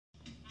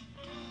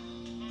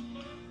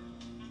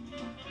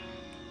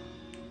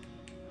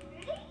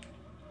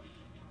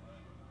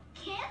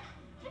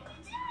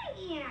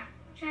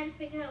Trying to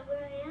figure out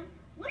where I am?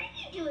 What are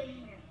you doing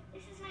here?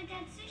 This is my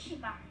dad's sushi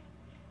bar.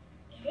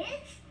 It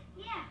is?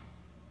 Yeah.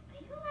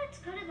 Are you allowed to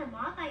go to the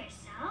mall by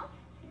yourself?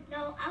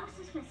 No, I was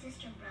with my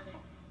sister and brother,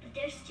 but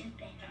they're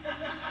stupid. I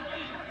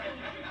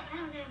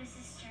don't have a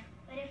sister,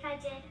 but if I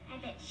did, I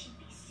bet she'd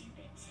be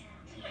stupid too.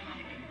 Yeah.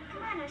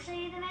 Come on, I'll show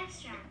you the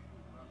restaurant.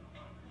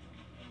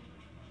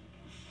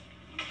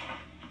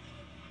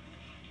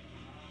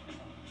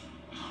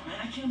 Man,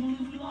 I can't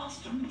believe we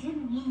lost her. We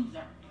didn't lose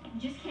her. We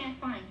just can't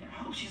find her.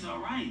 I hope she's all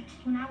right.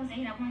 When I was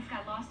 8, I once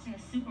got lost in a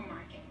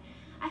supermarket.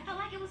 I felt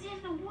like it was the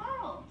end of the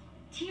world.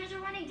 Tears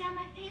were running down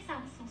my face. I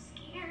was so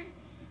scared.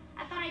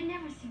 I thought I'd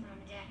never see Mom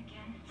and Dad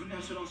again.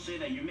 Vanessa, don't say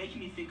that. You're making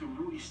me think of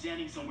Rudy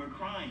standing somewhere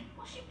crying.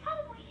 Well, she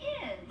probably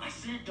is. I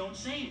said don't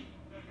say it.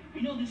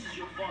 You know this is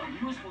your fault.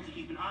 You were supposed to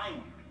keep an eye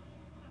on her.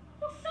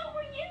 Well, so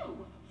were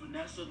you.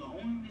 Vanessa, the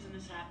only reason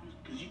this happens is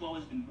because you've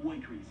always been boy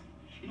crazy.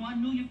 You know, I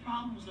knew your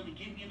problem was going to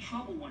get me in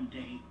trouble one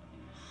day.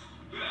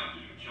 Good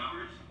afternoon,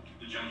 shoppers.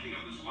 The judging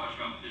of the squash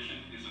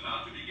competition is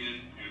about to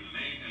begin near the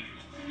main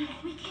entrance. No,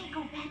 we can't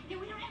go back there.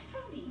 We don't have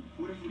Rudy.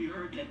 What if Rudy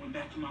heard that and went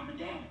back to Mom and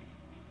Dad?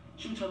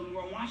 She'll tell them we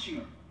weren't watching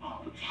her.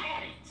 Oh, we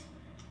had it.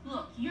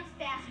 Look, you're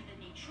faster than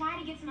me. Try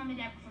to get to Mom and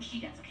Dad before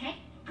she does, okay?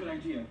 Good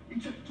idea.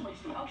 You took the toy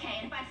store. Okay,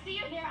 and if I see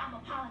her there, I'll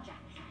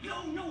apologize. No.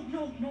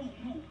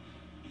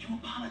 If you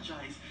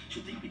apologize,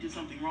 she'll think we did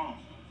something wrong.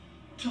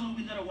 Tell her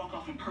we let her walk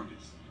off on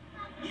purpose.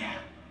 Yeah.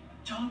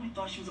 Tell her we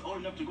thought she was old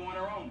enough to go on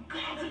her own.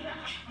 Good idea.